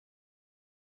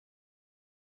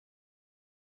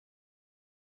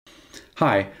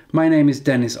Hi, my name is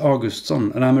Dennis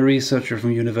Augustsson and I'm a researcher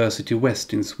from University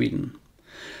West in Sweden.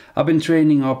 I've been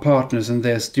training our partners and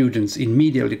their students in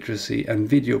media literacy and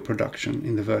video production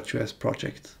in the Virtues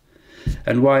project.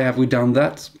 And why have we done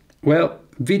that? Well,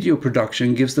 video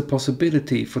production gives the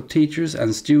possibility for teachers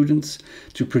and students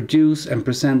to produce and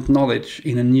present knowledge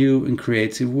in a new and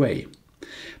creative way.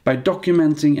 By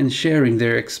documenting and sharing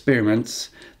their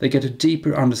experiments, they get a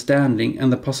deeper understanding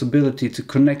and the possibility to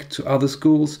connect to other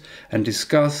schools and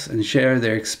discuss and share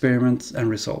their experiments and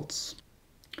results.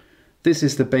 This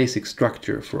is the basic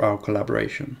structure for our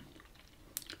collaboration.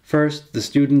 First, the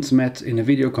students met in a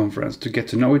video conference to get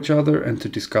to know each other and to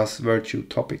discuss Virtue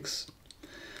topics.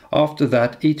 After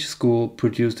that, each school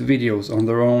produced videos on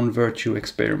their own Virtue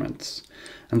experiments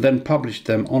and then published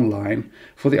them online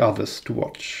for the others to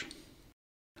watch.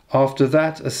 After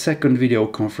that, a second video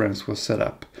conference was set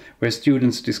up, where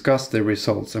students discussed their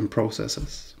results and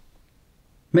processes.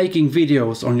 Making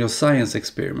videos on your science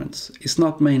experiments is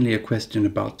not mainly a question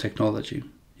about technology.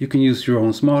 You can use your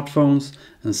own smartphones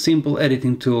and simple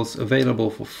editing tools available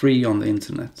for free on the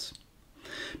internet.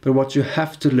 But what you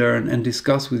have to learn and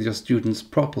discuss with your students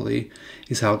properly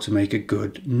is how to make a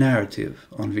good narrative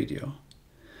on video.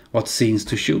 What scenes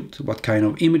to shoot, what kind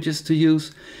of images to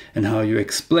use, and how you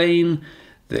explain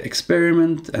the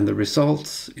experiment and the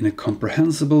results in a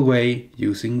comprehensible way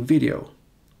using video.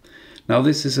 Now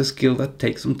this is a skill that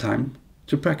takes some time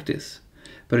to practice,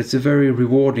 but it's a very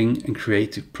rewarding and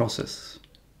creative process.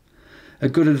 A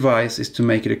good advice is to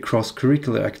make it a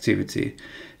cross-curricular activity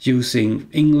using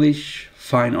English,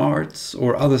 fine arts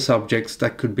or other subjects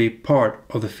that could be part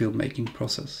of the filmmaking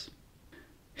process.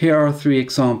 Here are 3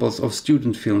 examples of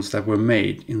student films that were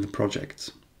made in the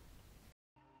project.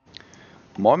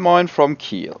 Moin Moin from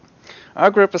Kiel.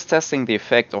 Our group is testing the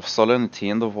effect of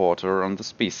salinity in the water on the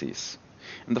species.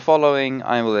 In the following,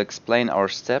 I will explain our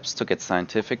steps to get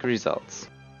scientific results.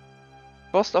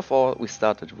 First of all, we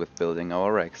started with building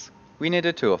our racks. We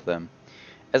needed 2 of them.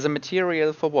 As a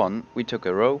material for one, we took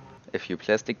a rope, a few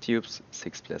plastic tubes,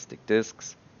 6 plastic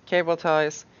discs, cable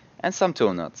ties, and some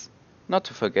tool nuts. Not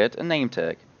to forget a name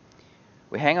tag.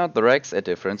 We hang out the racks at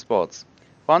different spots.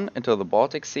 One into the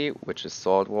Baltic Sea, which is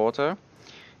salt water.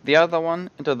 The other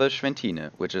one into the Schwentine,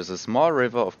 which is a small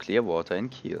river of clear water in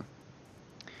Kiel.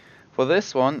 For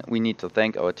this one, we need to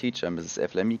thank our teacher, Mrs.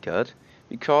 Efler Mikert,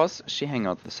 because she hung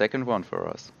out the second one for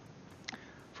us.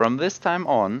 From this time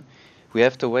on, we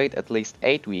have to wait at least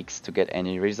 8 weeks to get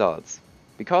any results.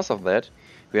 Because of that,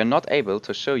 we are not able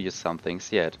to show you some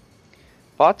things yet.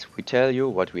 But we tell you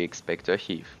what we expect to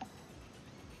achieve.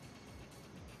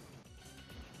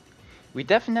 We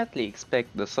definitely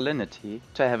expect the salinity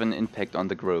to have an impact on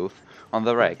the growth on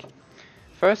the rack.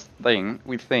 First thing,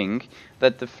 we think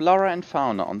that the flora and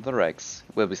fauna on the racks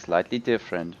will be slightly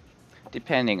different,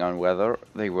 depending on whether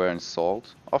they were in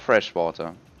salt or fresh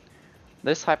water.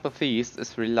 This hypothesis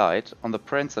is relied on the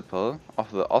principle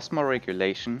of the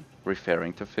osmoregulation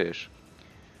referring to fish.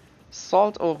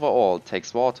 Salt overall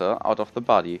takes water out of the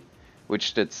body,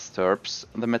 which disturbs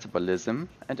the metabolism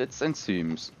and its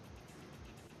enzymes.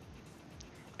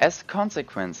 As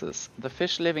consequences, the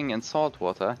fish living in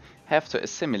saltwater have to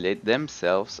assimilate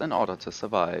themselves in order to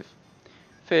survive.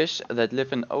 Fish that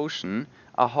live in ocean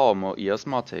are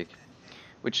homoosmotic,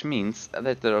 which means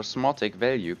that their osmotic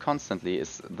value constantly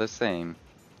is the same.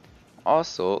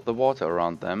 Also, the water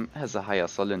around them has a higher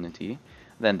salinity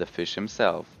than the fish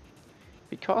himself.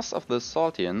 Because of the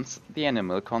saltiance, the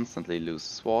animal constantly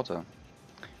loses water.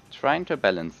 Trying to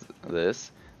balance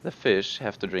this, the fish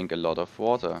have to drink a lot of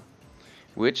water,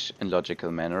 which, in logical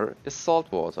manner, is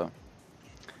salt water.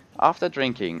 After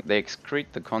drinking, they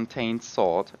excrete the contained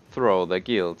salt through their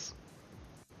gills.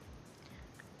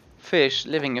 Fish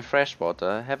living in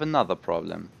freshwater have another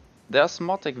problem. Their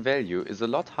osmotic value is a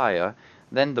lot higher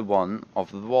than the one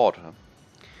of the water,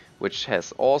 which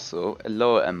has also a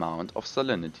lower amount of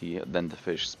salinity than the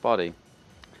fish's body.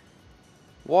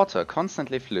 Water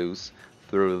constantly flows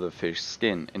through the fish's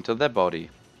skin into their body.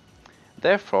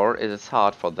 Therefore, it is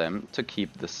hard for them to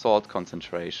keep the salt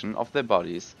concentration of their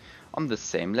bodies on the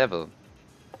same level.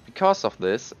 Because of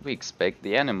this, we expect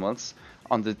the animals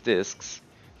on the discs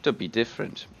to be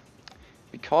different,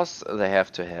 because they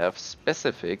have to have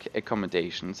specific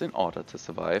accommodations in order to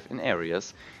survive in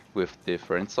areas with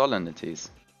different salinities.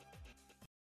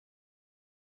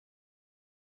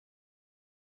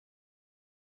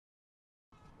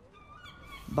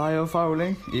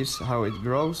 Biofouling is how it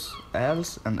grows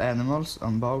alls and animals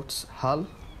on boats' hull.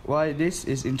 Why this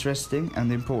is interesting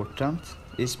and important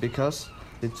is because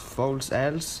it fouls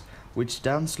alls, which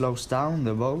then slows down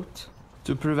the boat.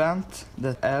 To prevent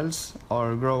that alls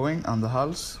are growing on the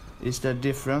hulls, is there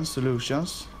different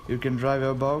solutions. You can drive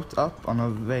a boat up on a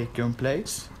vacuum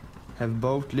plates, have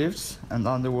boat lifts and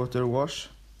underwater wash.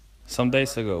 Some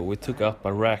days ago we took up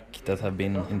a wreck that had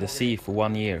been in the sea for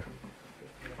 1 year.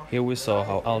 Here we saw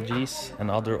how algae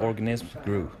and other organisms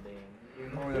grew.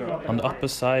 On the upper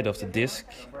side of the disc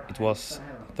it was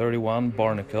 31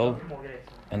 barnacle,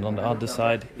 and on the other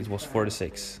side it was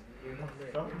 46.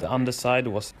 The underside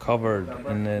was covered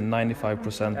in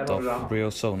 95% of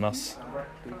bryozonas.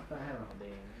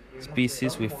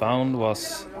 Species we found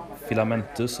was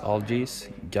Filamentus algae,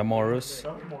 Gammarus,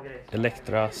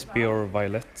 Electra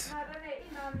spearviolet,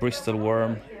 Bristol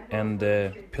worm and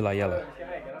Pillayella.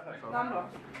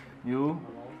 Jo.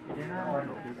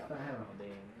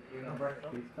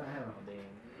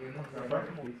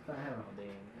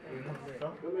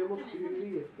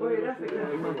 Vad är det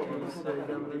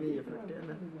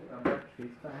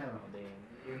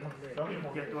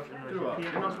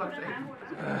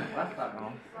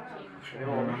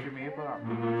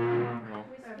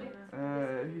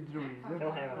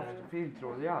för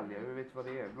Filtråd i alger, du vet vad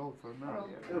det är? Blåform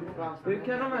alger. Hur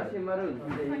kan de här simma runt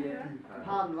i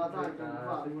halva tanken?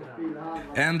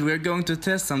 And we're going to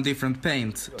test some different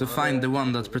paints to find the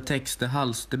one that protects the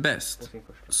hulls the best.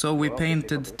 So we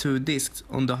painted 2 discs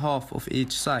on the half of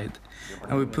each side,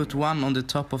 and we put one on the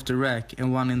top of the rack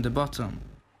and one in the bottom.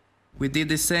 We did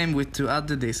the same with 2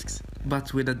 other discs,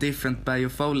 but with a different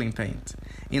biofouling paint.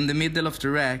 In the middle of the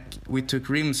rack we took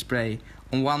rim spray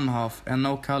on one half and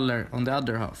no color on the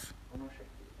other half.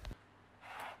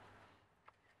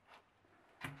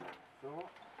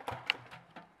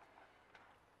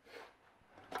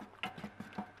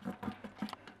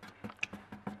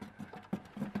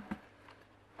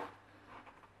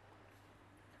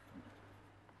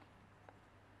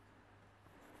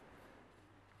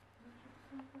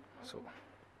 Så.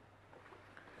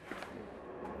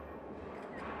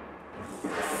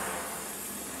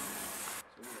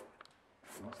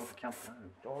 Man står på kanten här.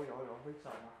 Ja,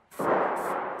 skitsamma.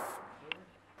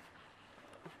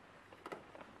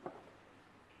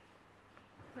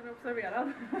 Den är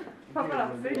observerad.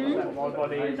 Paparazzi.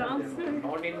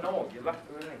 Har ni nagelvakt?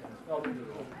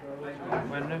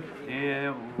 Men nu, det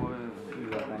är...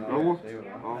 Jo.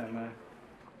 Ja.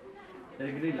 Är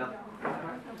det grillat?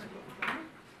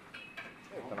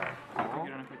 Jag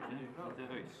tycker den är skicklig.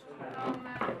 Lite höjs. Ja,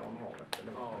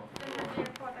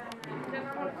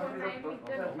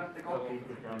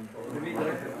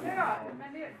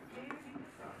 men det är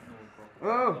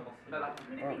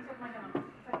det finns att man kan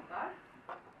sätta.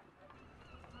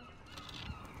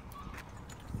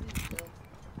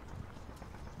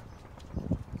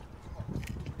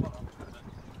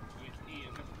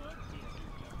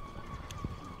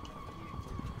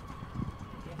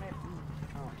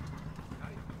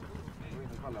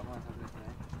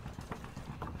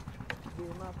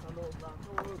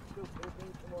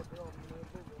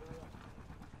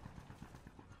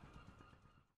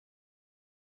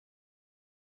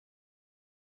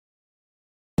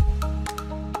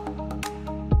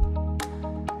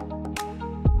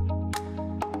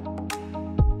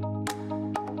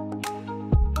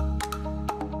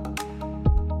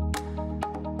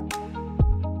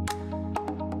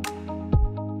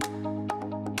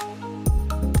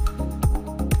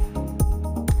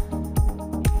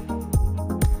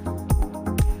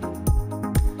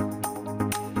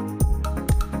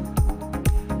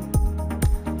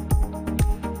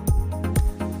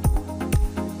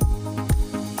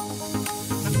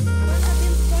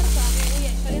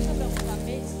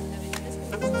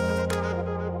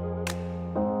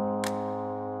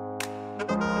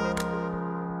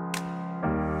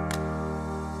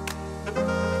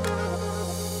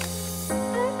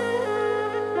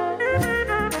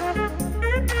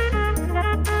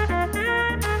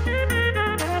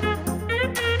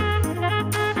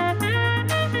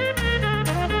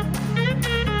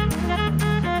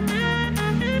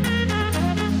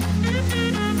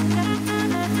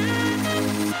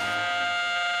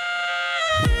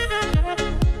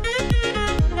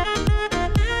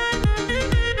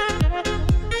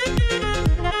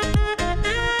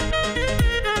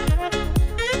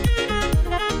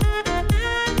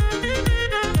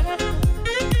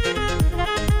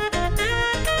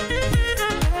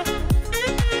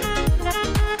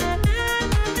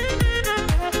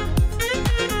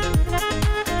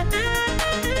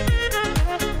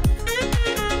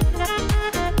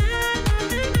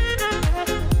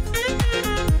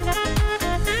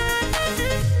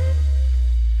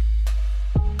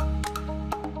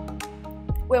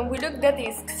 When we looked at the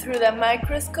disc through the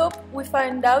microscope, we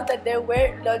found out that there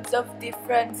were lots of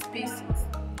different species.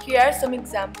 Here are some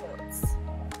examples.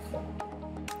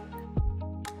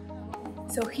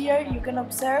 So here you can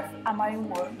observe a marine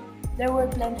world. There were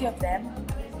plenty of them.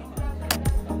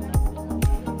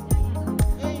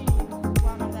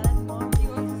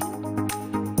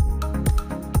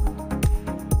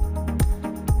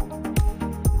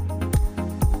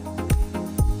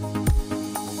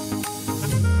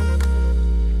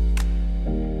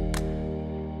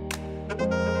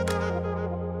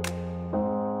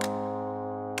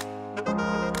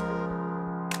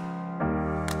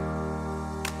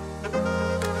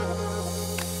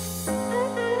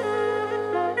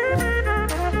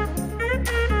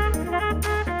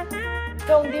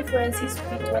 Strong differences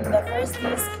between the first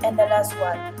disc and the last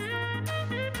one.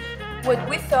 What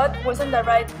we thought wasn't the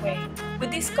right way. We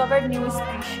discovered new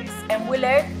species and we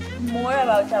learned more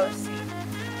about our sea.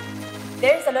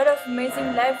 There's a lot of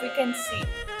amazing life we can see.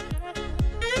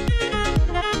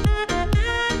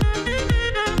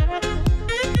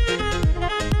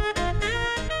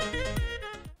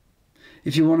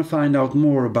 If you want to find out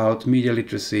more about media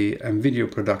literacy and video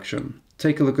production,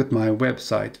 take a look at my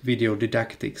website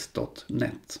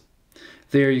videodidactics.net.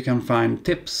 There you can find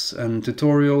tips and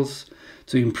tutorials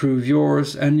to improve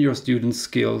yours and your students'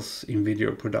 skills in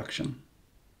video production.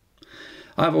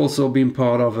 I've also been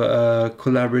part of a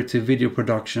collaborative video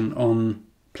production on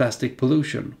plastic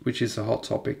pollution, which is a hot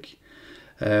topic.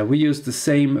 We use the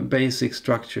same basic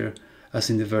structure as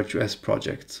in the Virtues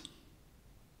project.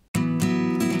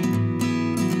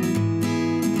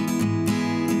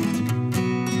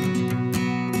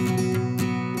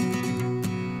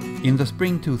 In the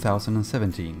spring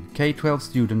 2017, K-12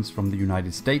 students from the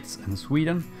United States and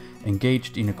Sweden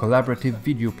engaged in a collaborative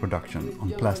video production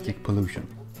on plastic pollution.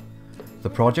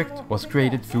 The project was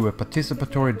created through a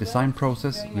participatory design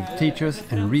process with teachers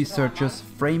and researchers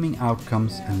framing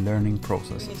outcomes and learning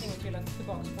processes.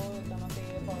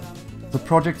 The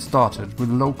project started with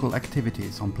local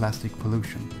activities on plastic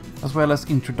pollution, as well as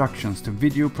introductions to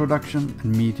video production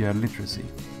and media literacy.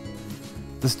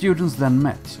 The students then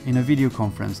met in a video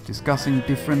conference discussing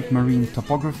different marine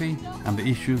topography and the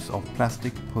issues of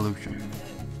plastic pollution.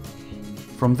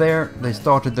 From there, they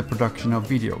started the production of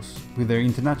videos, with their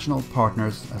international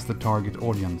partners as the target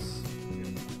audience.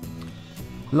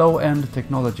 Low-end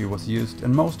technology was used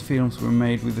and most films were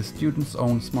made with the students'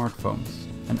 own smartphones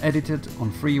and edited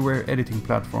on freeware editing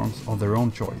platforms of their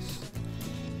own choice.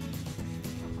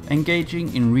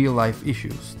 Engaging in real-life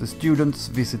issues, the students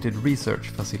visited research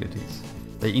facilities.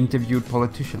 They interviewed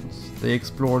politicians, they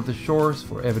explored the shores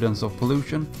for evidence of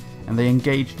pollution, and they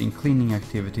engaged in cleaning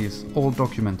activities, all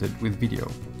documented with video.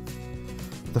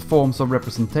 The forms of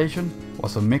representation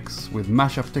was a mix with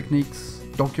mashup techniques,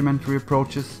 documentary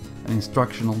approaches, and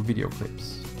instructional video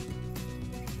clips.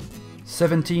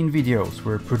 17 videos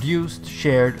were produced,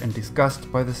 shared, and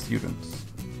discussed by the students.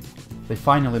 They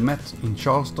finally met in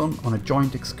Charleston on a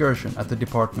joint excursion at the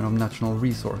Department of Natural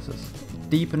Resources,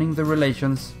 deepening the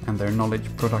relations and their knowledge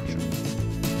production.